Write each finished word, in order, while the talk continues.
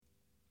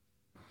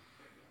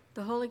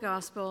The Holy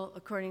Gospel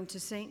according to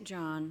St.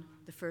 John,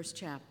 the first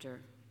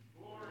chapter.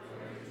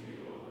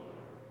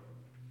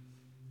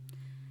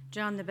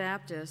 John the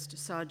Baptist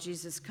saw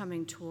Jesus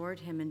coming toward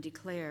him and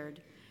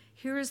declared,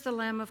 "Here is the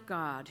Lamb of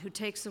God who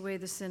takes away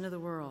the sin of the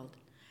world.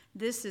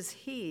 This is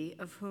he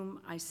of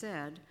whom I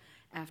said,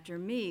 'After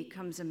me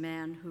comes a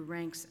man who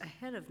ranks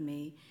ahead of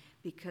me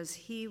because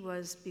he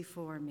was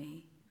before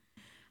me.'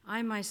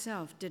 I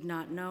myself did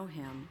not know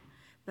him,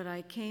 but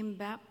I came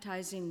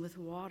baptizing with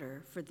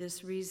water for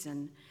this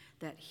reason,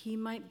 that he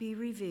might be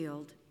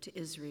revealed to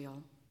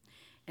Israel."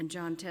 And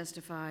John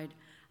testified,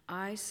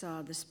 "I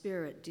saw the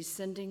Spirit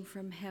descending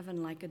from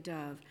heaven like a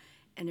dove,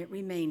 and it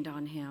remained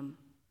on him.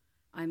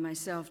 I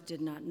myself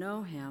did not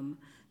know him,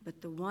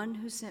 but the one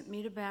who sent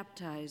me to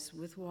baptize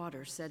with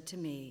water said to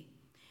me,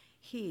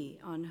 'He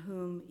on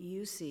whom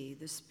you see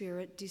the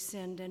Spirit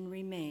descend and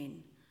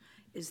remain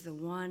is the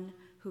one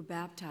who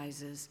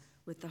baptizes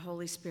with the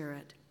Holy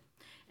Spirit.'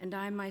 And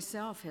I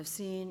myself have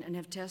seen and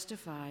have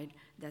testified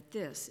that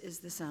this is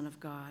the Son of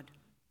God."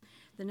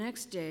 The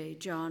next day,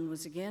 John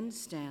was again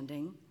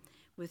standing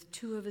with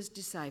two of his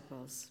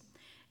disciples.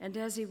 And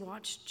as he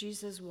watched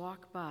Jesus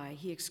walk by,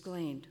 he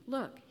exclaimed,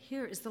 "Look,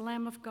 here is the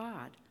Lamb of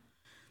God."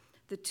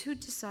 The two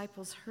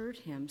disciples heard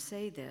him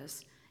say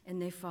this,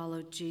 and they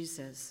followed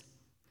Jesus.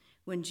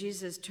 When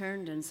Jesus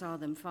turned and saw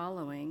them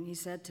following, he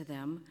said to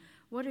them,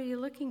 "What are you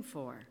looking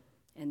for?"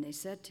 And they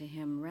said to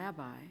him,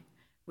 "Rabbi,"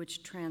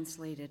 which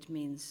translated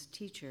means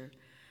teacher,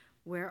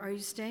 "where are you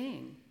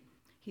staying?"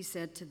 He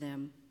said to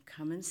them,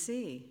 "Come and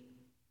see."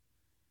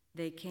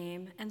 They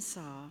came and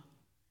saw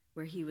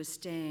where he was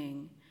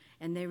staying,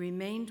 and they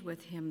remained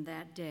with him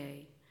that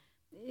day.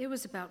 It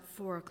was about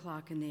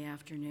 4:00 in the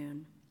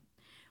afternoon.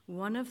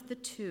 One of the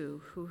two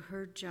who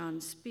heard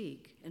John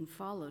speak and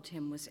followed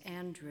him was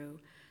Andrew,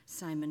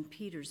 Simon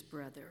Peter's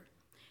brother.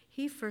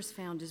 He first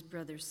found his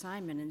brother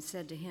Simon and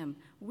said to him,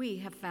 "We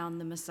have found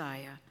the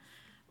Messiah,"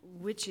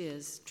 which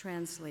is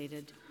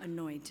translated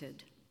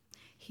anointed.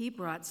 He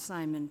brought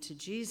Simon to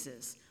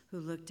Jesus, who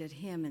looked at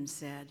him and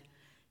said,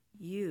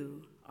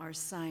 "You are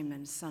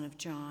Simon, son of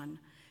John.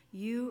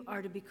 You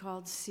are to be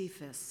called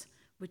Cephas,"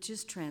 which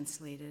is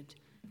translated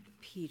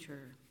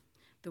Peter.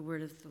 The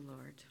word of the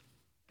Lord.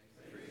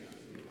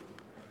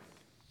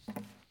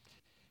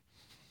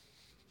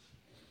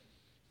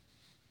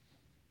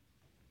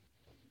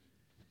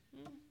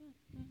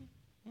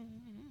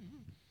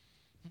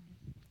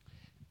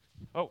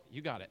 Oh,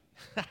 you got it.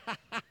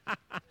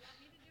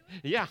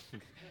 Yeah.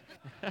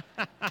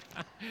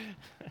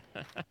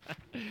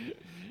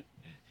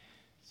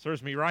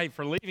 Serves me right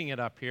for leaving it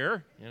up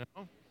here, you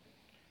know.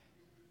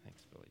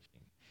 Thanks, Billie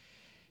Jean.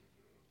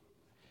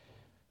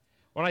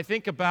 When I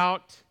think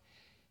about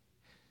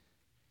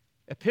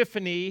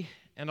Epiphany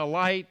and a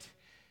light,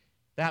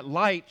 that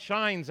light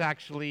shines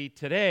actually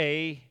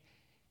today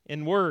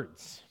in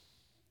words.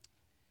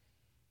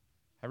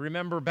 I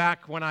remember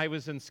back when I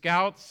was in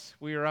Scouts,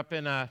 we were up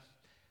in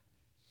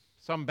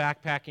some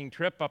backpacking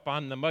trip up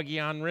on the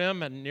Mogollon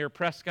Rim and near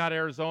Prescott,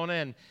 Arizona,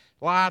 and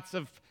lots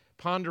of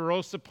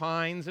ponderosa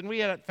pines, and we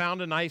had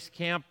found a nice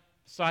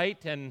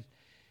campsite, and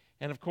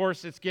of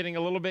course it's getting a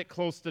little bit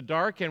close to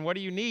dark, and what do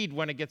you need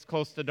when it gets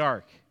close to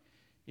dark?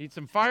 You need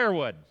some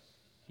firewood.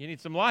 You need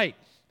some light.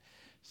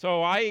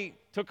 So I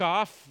took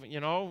off,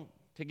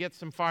 to get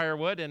some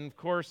firewood, and of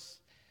course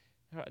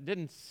I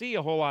didn't see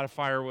a whole lot of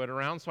firewood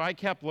around, so I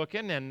kept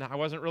looking, and I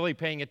wasn't really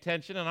paying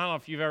attention. And I don't know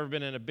if you've ever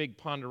been in a big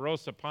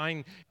ponderosa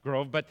pine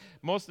grove, but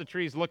most of the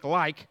trees look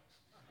alike.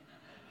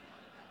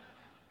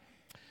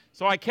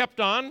 So I kept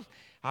on.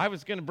 I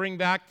was going to bring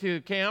back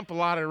to camp a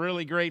lot of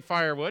really great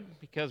firewood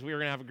because we were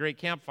going to have a great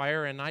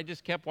campfire, and I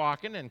just kept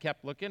walking and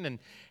kept looking,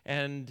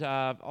 and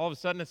all of a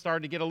sudden it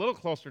started to get a little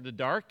closer to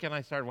dark, and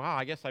I started, wow,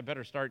 I guess I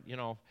better start,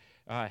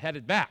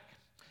 headed back.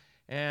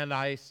 And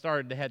I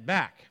started to head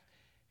back,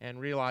 and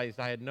realized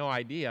I had no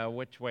idea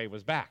which way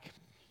was back.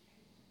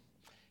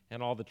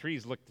 And all the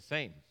trees looked the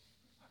same.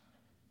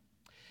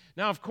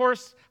 Now, of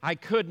course, I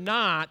could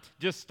not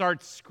just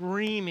start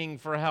screaming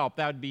for help.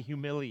 That would be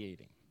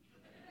humiliating.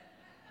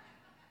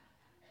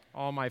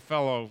 All my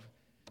fellow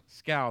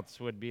scouts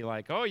would be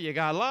like, "Oh, you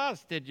got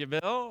lost, did you,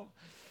 Bill?"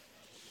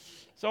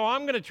 So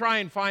I'm going to try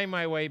and find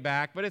my way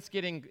back, but it's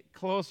getting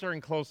closer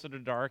and closer to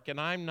dark,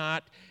 and I'm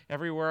not,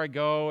 everywhere I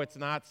go, it's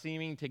not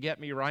seeming to get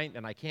me right,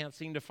 and I can't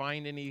seem to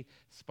find any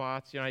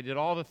spots. I did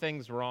all the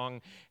things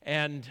wrong,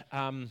 and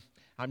I'm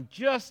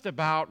just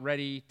about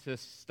ready to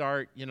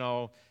start,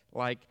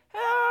 like,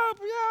 "Help,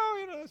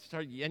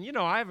 start, and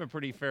I have a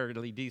pretty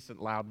fairly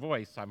decent loud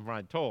voice,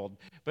 I'm told.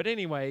 But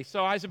anyway,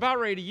 so I was about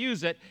ready to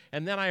use it,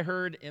 and then I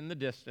heard in the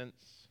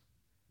distance,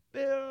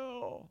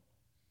 "Bill."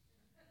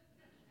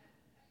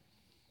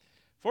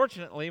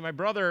 Fortunately, my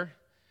brother,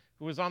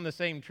 who was on the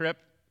same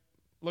trip,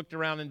 looked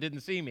around and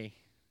didn't see me.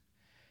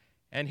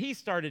 And he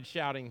started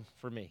shouting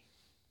for me.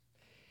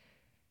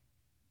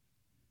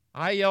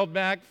 I yelled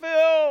back,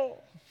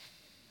 "Phil!"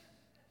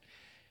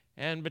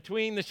 And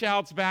between the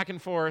shouts back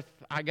and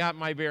forth, I got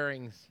my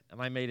bearings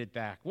and I made it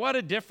back. What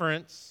a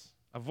difference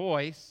a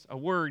voice, a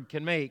word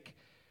can make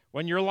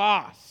when you're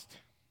lost.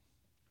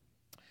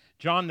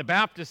 John the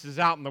Baptist is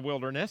out in the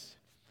wilderness,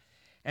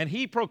 and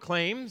he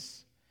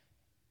proclaims,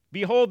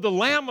 "Behold the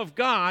Lamb of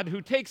God who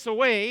takes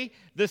away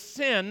the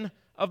sin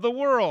of the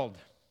world."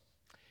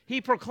 He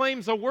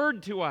proclaims a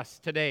word to us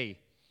today,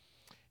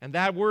 and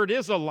that word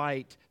is a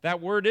light.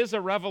 That word is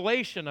a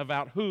revelation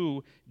about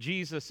who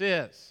Jesus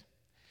is.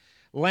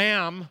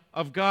 Lamb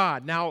of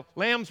God. Now,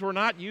 lambs were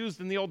not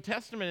used in the Old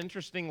Testament,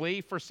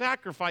 interestingly, for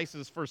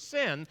sacrifices for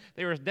sin.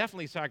 They were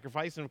definitely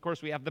sacrificed, and of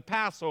course we have the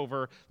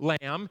Passover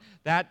lamb,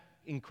 that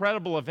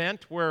incredible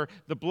event where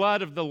the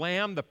blood of the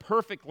lamb, the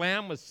perfect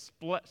lamb, was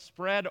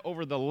spread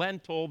over the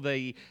lintel,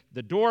 the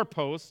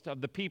doorpost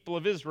of the people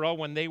of Israel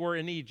when they were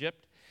in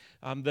Egypt,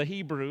 the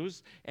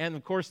Hebrews. And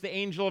of course the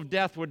angel of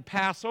death would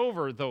pass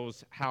over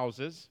those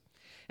houses.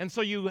 And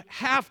so you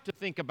have to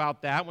think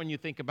about that when you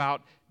think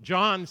about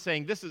John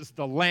saying this is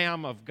the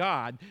Lamb of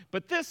God.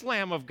 But this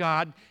Lamb of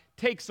God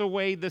takes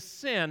away the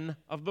sin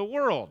of the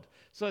world.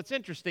 So it's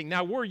interesting.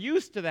 Now, we're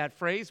used to that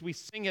phrase. We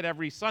sing it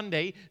every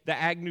Sunday, the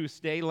Agnus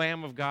Dei,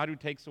 Lamb of God who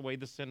takes away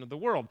the sin of the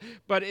world.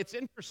 But it's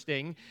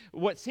interesting.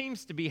 What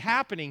seems to be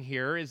happening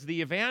here is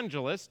the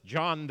evangelist,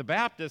 John the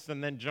Baptist,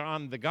 and then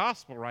John the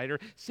gospel writer,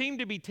 seem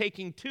to be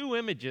taking two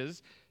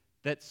images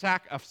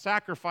of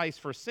sacrifice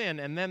for sin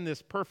and then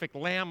this perfect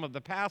lamb of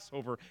the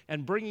Passover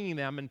and bringing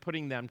them and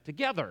putting them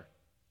together.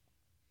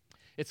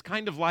 It's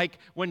kind of like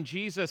when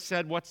Jesus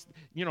said,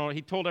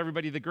 he told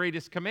everybody the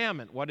greatest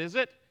commandment. What is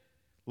it?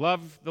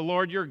 Love the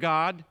Lord your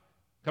God,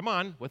 come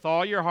on, with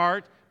all your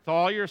heart, with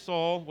all your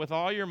soul, with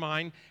all your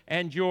mind,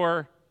 and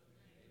your...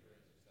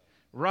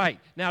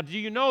 Right. Now, do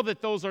you know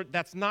that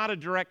that's not a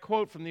direct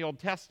quote from the Old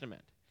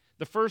Testament?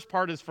 The first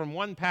part is from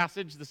one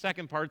passage, the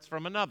second part's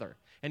from another.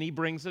 And he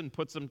brings it and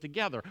puts them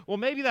together. Well,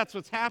 maybe that's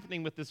what's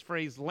happening with this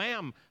phrase,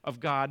 Lamb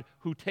of God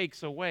who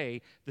takes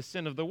away the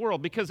sin of the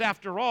world. Because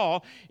after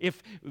all,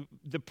 if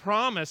the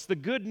promise, the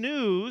good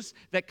news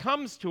that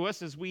comes to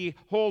us as we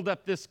hold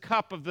up this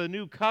cup of the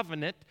new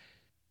covenant,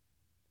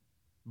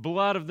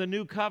 blood of the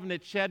new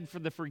covenant shed for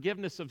the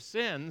forgiveness of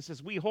sins,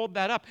 as we hold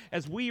that up,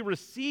 as we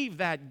receive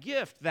that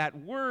gift, that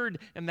word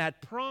and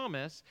that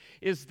promise,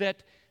 is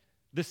that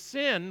the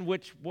sin,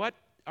 which what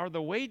are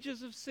the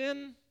wages of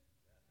sin?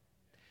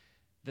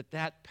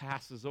 That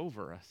passes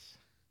over us.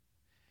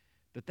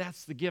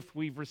 That's the gift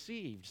we've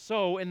received.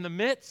 So in the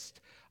midst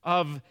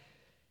of,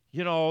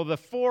 the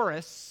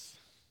forests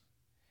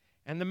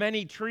and the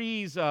many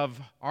trees of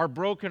our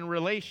broken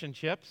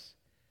relationships,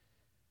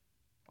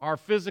 our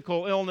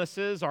physical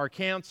illnesses, our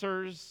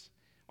cancers,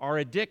 our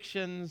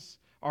addictions,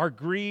 our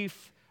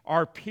grief,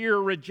 our peer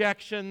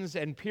rejections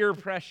and peer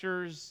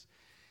pressures,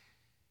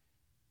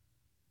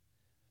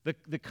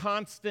 the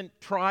constant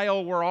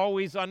trial we're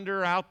always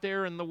under out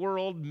there in the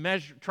world,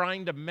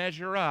 trying to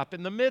measure up.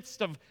 In the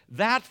midst of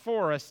that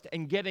forest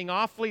and getting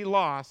awfully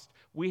lost,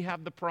 we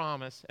have the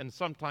promise, and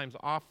sometimes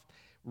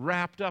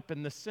wrapped up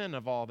in the sin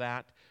of all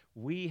that,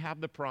 we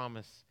have the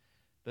promise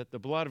that the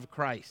blood of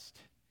Christ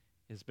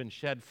has been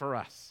shed for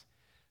us,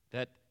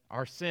 that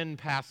our sin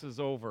passes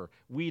over.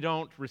 We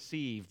don't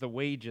receive the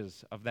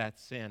wages of that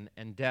sin,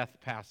 and death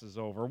passes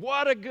over.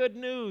 What a good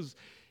news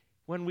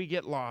when we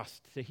get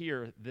lost to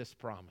hear this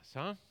promise,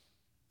 huh?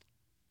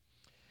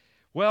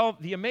 Well,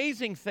 the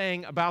amazing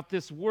thing about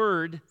this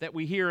word that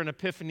we hear in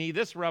Epiphany,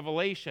 this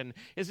revelation,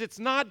 is it's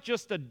not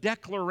just a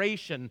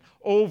declaration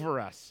over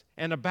us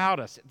and about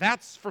us.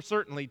 That's for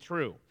certainly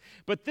true.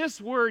 But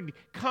this word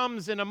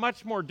comes in a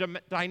much more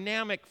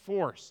dynamic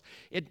force.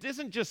 It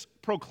isn't just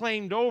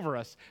proclaimed over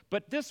us,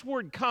 but this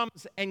word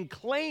comes and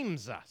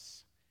claims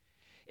us.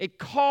 It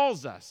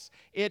calls us.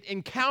 It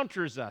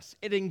encounters us.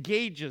 It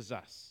engages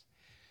us.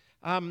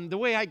 The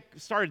way I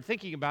started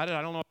thinking about it,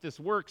 I don't know if this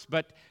works,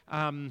 but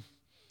who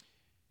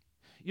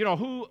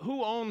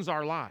owns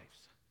our lives?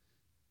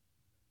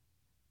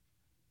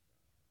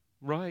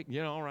 Right,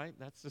 right.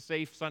 That's the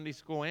safe Sunday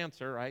school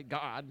answer, right?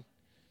 God.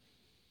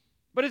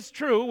 But it's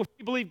true. If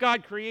we believe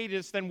God created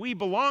us, then we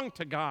belong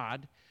to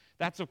God.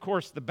 That's, of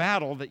course, the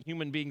battle that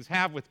human beings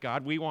have with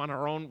God. We want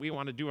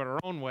to do it our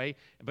own way.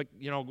 But,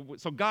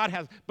 God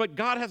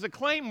has a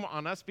claim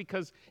on us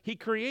because he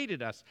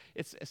created us.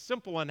 It's a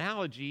simple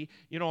analogy.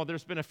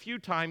 There's been a few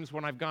times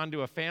when I've gone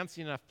to a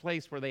fancy enough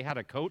place where they had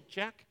a coat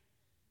check.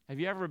 Have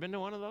you ever been to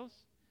one of those?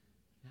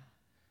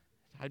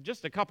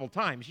 Just a couple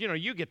times.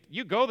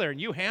 You go there and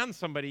you hand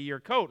somebody your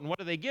coat, and what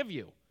do they give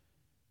you?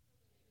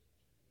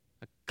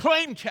 A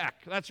claim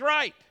check. That's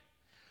right.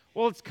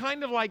 Well, it's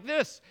kind of like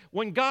this.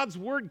 When God's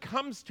word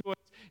comes to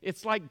us,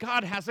 it's like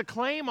God has a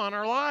claim on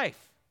our life.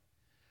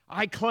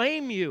 I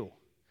claim you.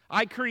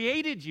 I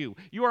created you.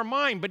 You are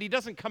mine. But he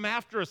doesn't come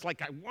after us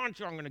like, I want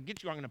you, I'm going to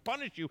get you, I'm going to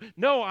punish you.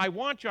 No, I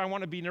want you. I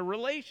want to be in a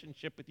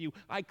relationship with you.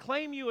 I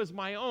claim you as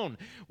my own.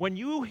 When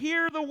you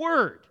hear the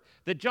word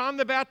that John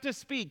the Baptist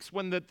speaks,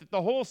 when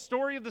the whole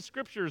story of the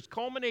Scriptures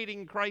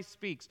culminating in Christ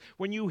speaks,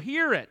 when you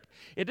hear it,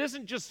 it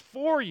isn't just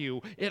for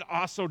you, it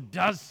also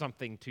does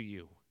something to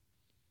you.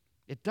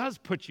 It does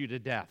put you to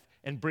death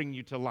and bring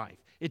you to life.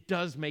 It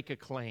does make a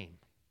claim.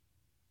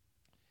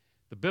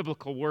 The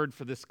biblical word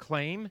for this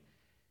claim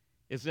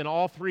is in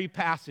all three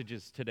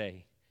passages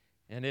today.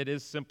 and it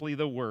is simply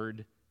the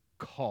word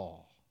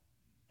call.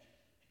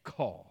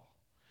 Call.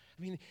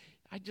 I mean,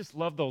 I just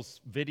love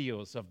those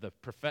videos of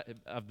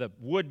the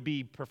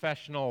would-be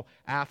professional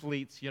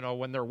athletes,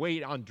 when they're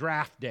waiting on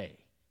draft day,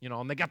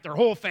 and they got their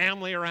whole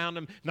family around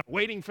them, and they're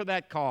waiting for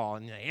that call,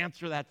 and they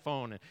answer that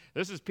phone. And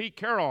this is Pete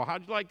Carroll.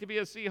 How'd you like to be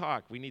a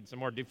Seahawk? We need some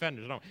more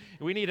defenders. No,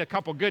 we need a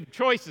couple good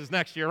choices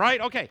next year, right?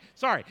 Okay,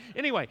 sorry.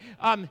 Anyway,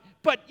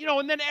 but,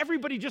 and then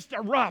everybody just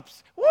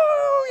erupts. Woo,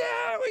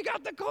 yeah, we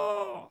got the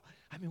call.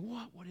 I mean,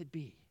 what would it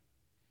be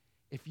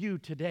if you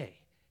today,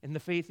 in the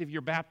faith of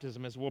your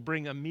baptism, as we'll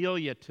bring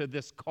Amelia to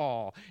this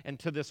call and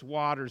to this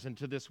waters and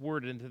to this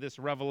word and to this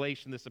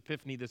revelation, this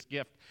epiphany, this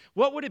gift,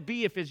 what would it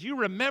be if as you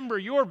remember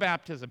your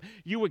baptism,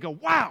 you would go,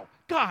 wow,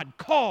 God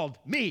called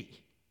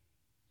me?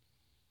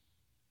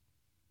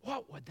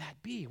 What would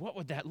that be? What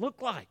would that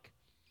look like?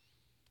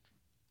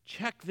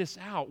 Check this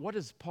out. What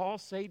does Paul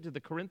say to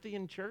the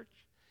Corinthian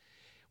church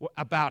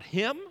about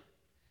him?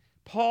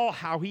 Paul,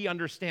 how he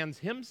understands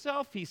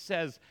himself, he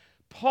says,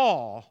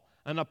 Paul,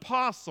 an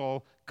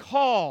apostle,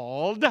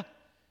 called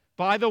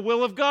by the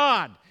will of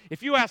God.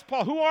 If you ask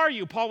Paul, who are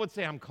you? Paul would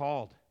say, I'm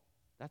called.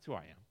 That's who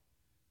I am.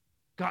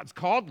 God's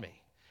called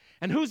me.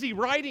 And who's he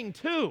writing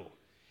to?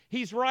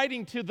 He's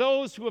writing to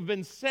those who have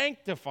been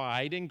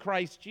sanctified in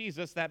Christ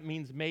Jesus. That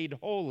means made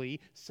holy,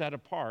 set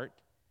apart.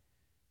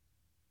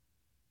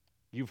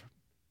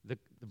 The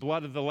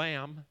blood of the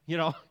Lamb,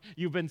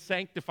 you've been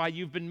sanctified,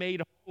 you've been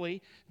made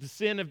holy. The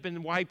sin have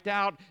been wiped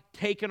out,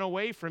 taken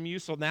away from you,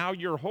 so now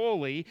you're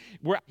holy.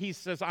 Where he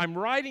says, I'm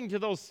writing to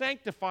those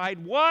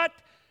sanctified, what?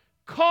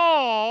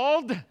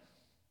 Called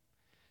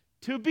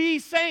to be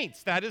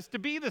saints. That is to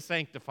be the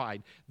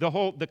sanctified,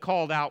 the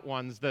called out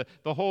ones, the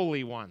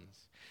holy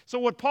ones. So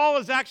what Paul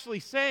is actually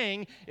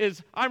saying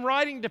is, I'm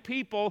writing to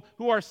people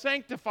who are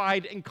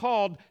sanctified and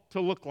called to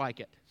look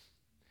like it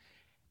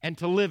and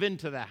to live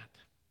into that.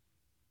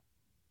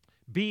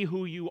 Be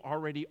who you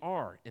already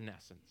are, in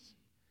essence.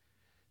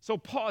 So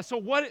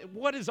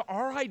what is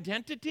our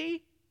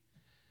identity?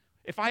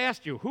 If I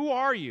asked you, who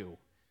are you?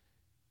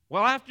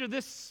 Well, after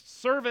this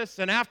service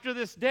and after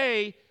this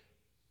day,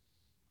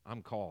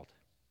 I'm called.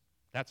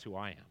 That's who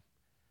I am.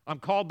 I'm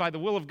called by the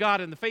will of God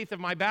in the faith of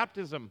my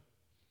baptism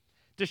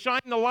to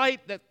shine the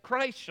light that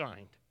Christ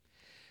shined.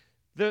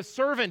 The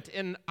servant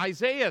in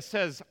Isaiah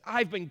says,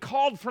 I've been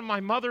called from my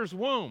mother's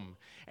womb.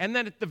 And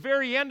then at the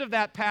very end of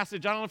that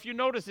passage, I don't know if you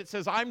notice, it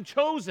says, I'm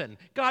chosen.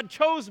 God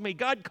chose me.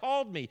 God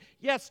called me.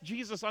 Yes,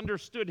 Jesus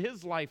understood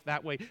his life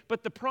that way.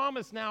 But the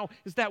promise now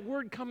is that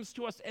word comes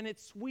to us and it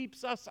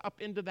sweeps us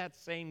up into that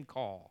same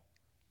call.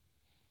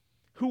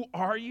 Who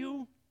are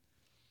you?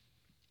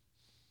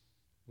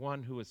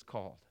 One who is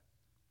called.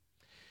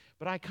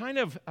 But I kind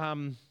of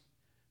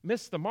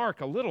missed the mark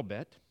a little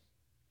bit.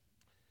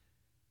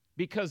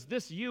 Because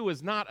this you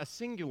is not a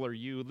singular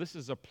you, this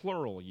is a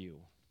plural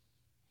you.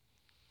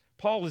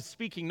 Paul is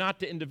speaking not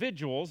to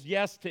individuals,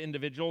 yes, to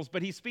individuals,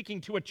 but he's speaking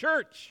to a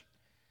church.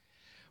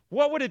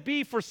 What would it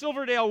be for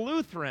Silverdale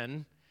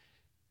Lutheran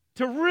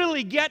to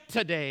really get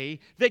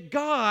today that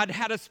God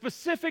had a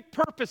specific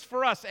purpose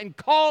for us and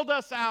called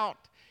us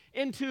out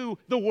into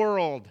the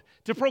world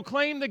to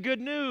proclaim the good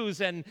news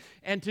and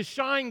to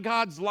shine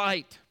God's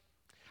light?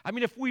 I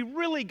mean, if we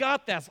really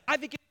got this, I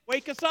think it would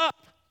wake us up.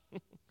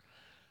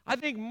 I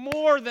think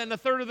more than a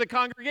third of the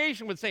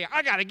congregation would say,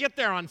 I got to get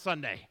there on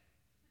Sunday.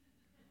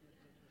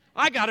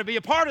 I got to be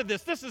a part of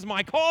this. This is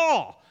my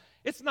call.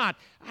 It's not,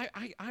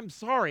 I'm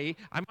sorry,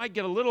 I might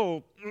get a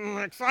little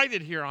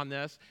excited here on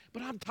this,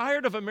 but I'm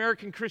tired of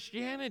American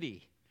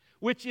Christianity,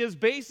 which is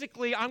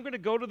basically, I'm going to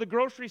go to the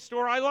grocery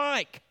store I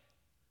like.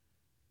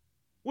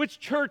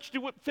 Which church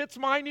fits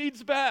my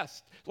needs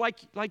best? Like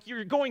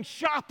you're going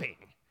shopping.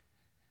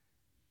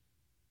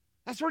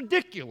 That's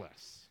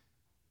ridiculous.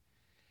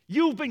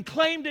 You've been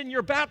claimed in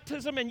your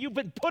baptism and you've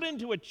been put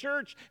into a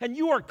church and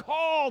you are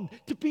called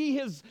to be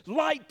his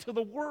light to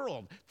the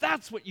world.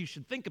 That's what you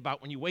should think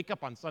about when you wake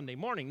up on Sunday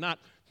morning, not,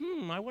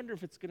 I wonder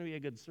if it's going to be a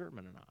good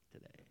sermon or not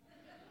today.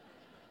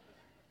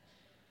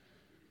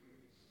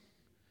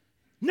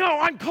 No,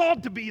 I'm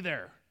called to be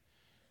there.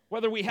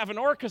 Whether we have an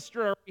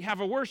orchestra or we have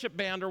a worship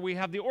band or we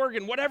have the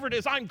organ, whatever it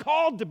is, I'm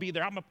called to be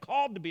there. I'm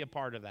called to be a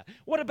part of that.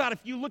 What about if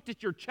you looked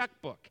at your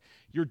checkbook,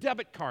 your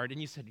debit card,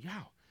 and you said,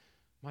 yeah,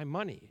 my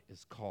money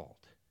is called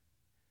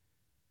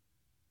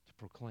to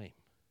proclaim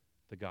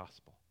the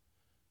gospel.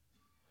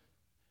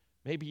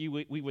 Maybe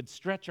we would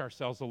stretch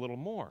ourselves a little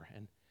more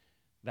in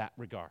that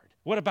regard.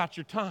 What about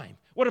your time?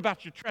 What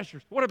about your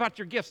treasures? What about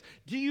your gifts?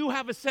 Do you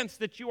have a sense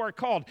that you are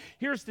called?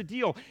 Here's the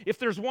deal. If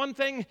there's one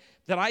thing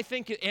that I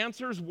think it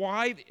answers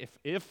why,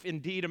 if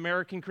indeed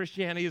American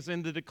Christianity is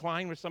in the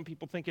decline, which some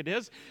people think it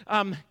is,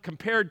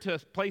 compared to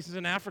places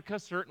in Africa,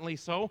 certainly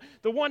so,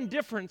 the one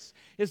difference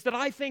is that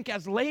I think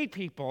as lay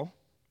people,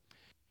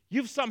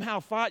 you've somehow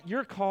thought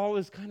your call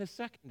is kind of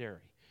secondary.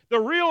 The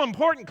real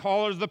important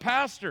call are the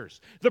pastors,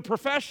 the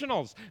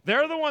professionals.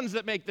 They're the ones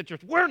that make the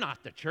church. We're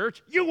not the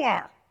church. You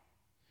are.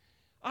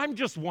 I'm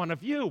just one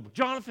of you.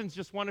 Jonathan's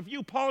just one of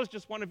you. Paul is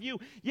just one of you.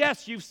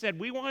 Yes, you've said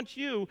we want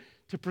you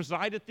to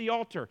preside at the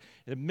altar,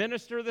 to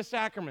minister the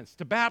sacraments,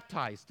 to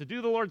baptize, to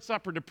do the Lord's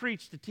Supper, to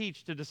preach, to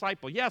teach, to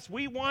disciple. Yes,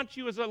 we want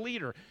you as a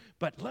leader.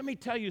 But let me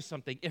tell you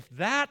something. If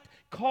that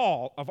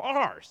call of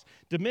ours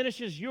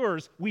diminishes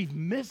yours, we've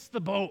missed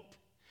the boat.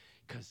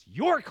 Because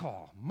your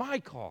call, my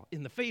call,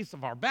 in the face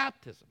of our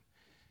baptism,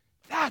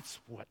 that's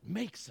what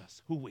makes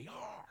us who we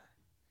are.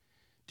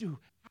 How's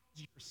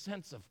your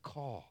sense of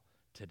call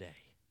today?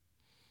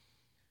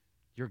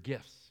 Your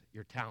gifts,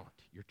 your talent,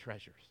 your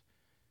treasures.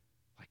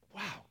 Like,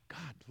 wow,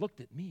 God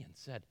looked at me and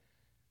said,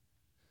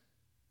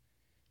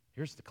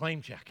 here's the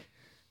claim check.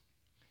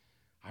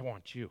 I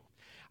want you.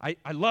 I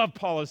love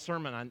Paula's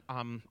sermon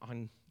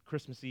on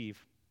Christmas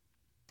Eve,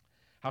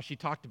 how she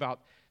talked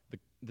about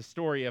the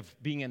story of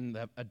being in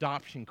the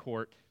adoption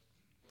court.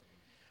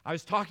 I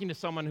was talking to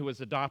someone who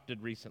was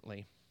adopted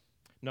recently.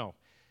 No,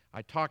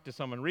 I talked to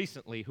someone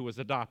recently who was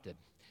adopted.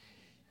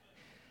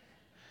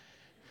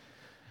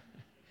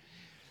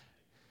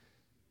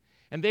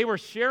 And they were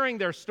sharing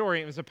their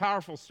story. It was a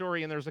powerful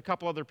story, and there was a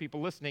couple other people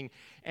listening.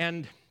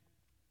 And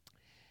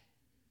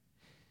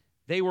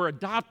they were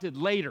adopted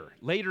later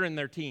in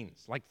their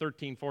teens, like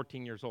 13,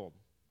 14 years old.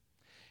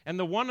 And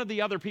one of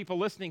the other people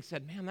listening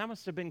said, man, that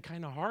must have been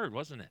kind of hard,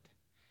 wasn't it?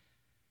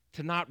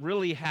 To not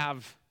really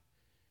have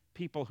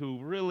people who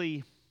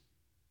really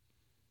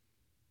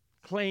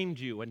claimed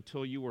you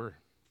until you were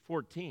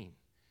 14.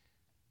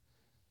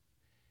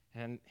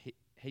 And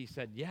he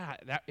said, yeah,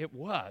 it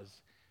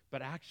was,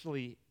 but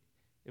actually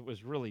it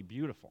was really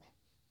beautiful.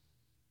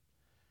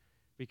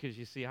 Because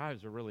you see, I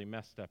was a really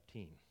messed up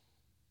teen.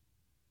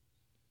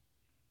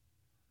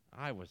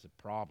 I was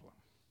a problem.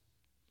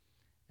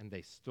 And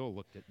they still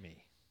looked at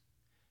me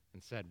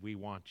and said, we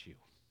want you.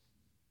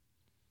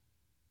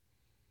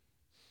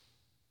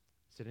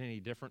 Is it any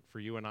different for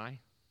you and I?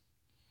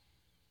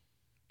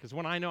 Because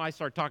when I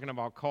start talking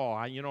about call,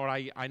 I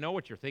know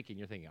what you're thinking.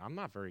 You're thinking, I'm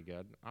not very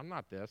good. I'm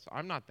not this.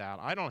 I'm not that.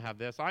 I don't have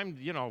this.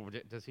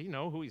 Does he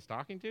know who he's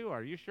talking to?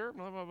 Are you sure?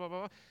 Blah, blah, blah,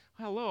 blah.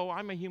 Hello,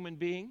 I'm a human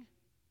being.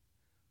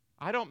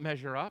 I don't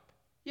measure up.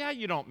 Yeah,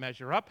 you don't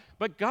measure up.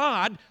 But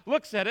God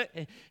looks at it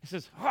and he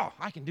says, oh,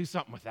 I can do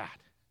something with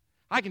that.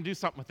 I can do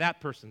something with that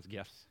person's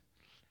gifts.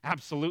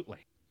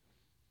 Absolutely.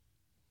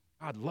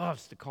 God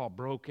loves to call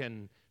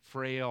broken,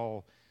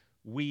 frail,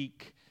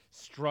 weak,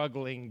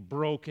 struggling,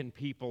 broken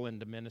people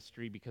into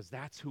ministry because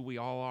that's who we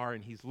all are,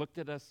 and he's looked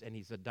at us and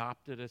he's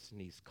adopted us and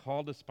he's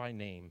called us by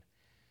name.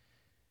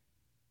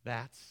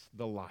 That's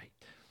the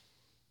light.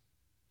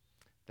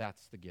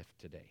 That's the gift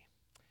today.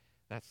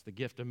 That's the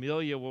gift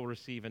Amelia will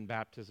receive in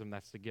baptism.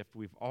 That's the gift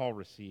we've all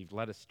received.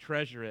 Let us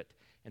treasure it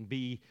and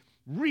be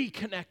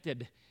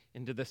reconnected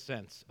into the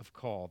sense of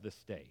call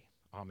this day.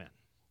 Amen.